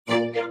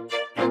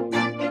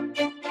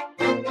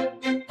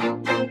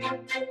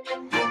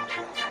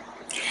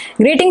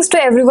Greetings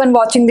to everyone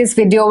watching this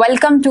video.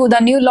 Welcome to the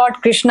New Lord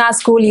Krishna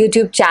School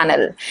YouTube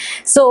channel.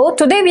 So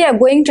today we are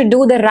going to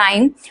do the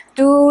rhyme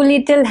two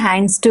little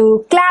hands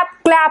to clap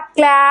clap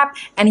clap,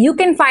 and you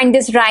can find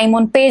this rhyme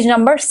on page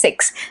number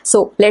 6.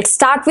 So let's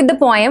start with the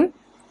poem.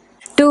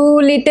 Two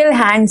little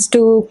hands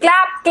to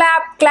clap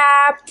clap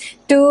clap,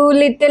 two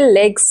little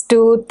legs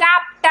to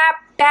tap tap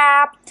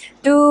tap,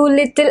 two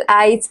little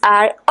eyes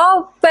are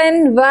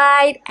open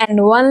wide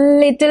and one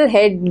little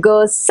head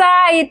goes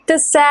side to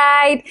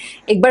side.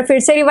 एक बार फिर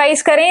से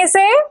revise करें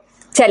इसे.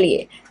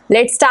 चलिए,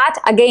 let's start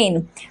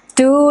again.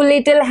 Two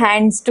little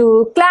hands to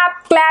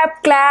clap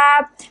clap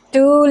clap,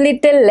 two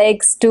little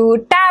legs to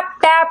tap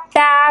tap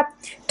tap,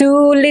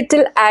 two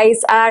little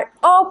eyes are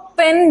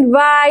open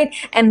wide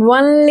and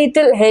one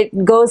little head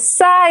goes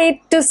side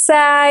to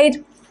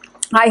side.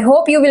 I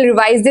hope you will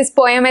revise this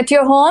poem at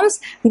your homes.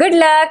 Good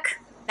luck.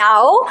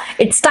 Now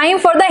it's time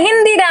for the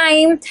Hindi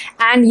rhyme,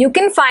 and you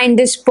can find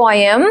this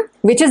poem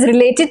which is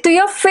related to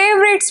your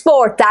favorite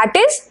sport, that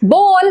is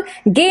ball,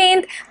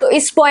 गेंद. तो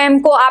इस poem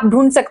को आप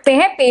ढूंढ सकते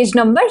हैं page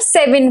number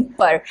 7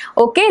 पर.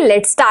 Okay,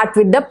 let's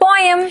start with the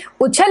poem.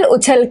 उछल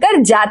उछल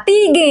कर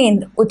जाती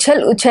गेंद,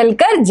 उछल उछल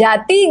कर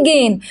जाती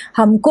गेंद,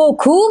 हमको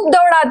खूब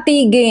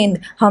दौड़ाती गेंद,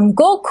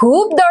 हमको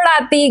खूब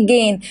दौड़ाती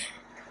गेंद,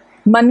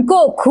 मन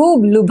को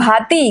खूब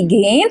लुभाती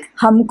गेंद,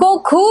 हमको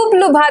खूब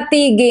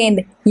लुभाती गेंद,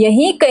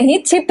 यहीं कहीं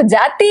छिप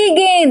जाती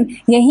गेंद,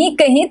 यहीं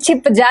कहीं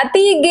छिप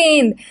जाती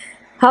गेंद,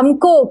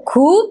 हमको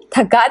खूब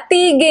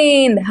थकाती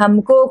गेंद,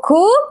 हमको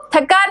खूब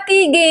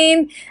थकाती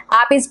गेंद.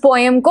 आप इस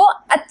पोएम को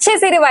अच्छे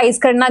से रिवाइज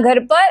करना घर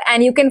पर,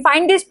 and you can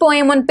find this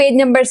poem on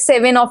page number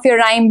 7 of your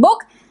rhyme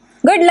book.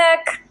 Good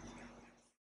luck.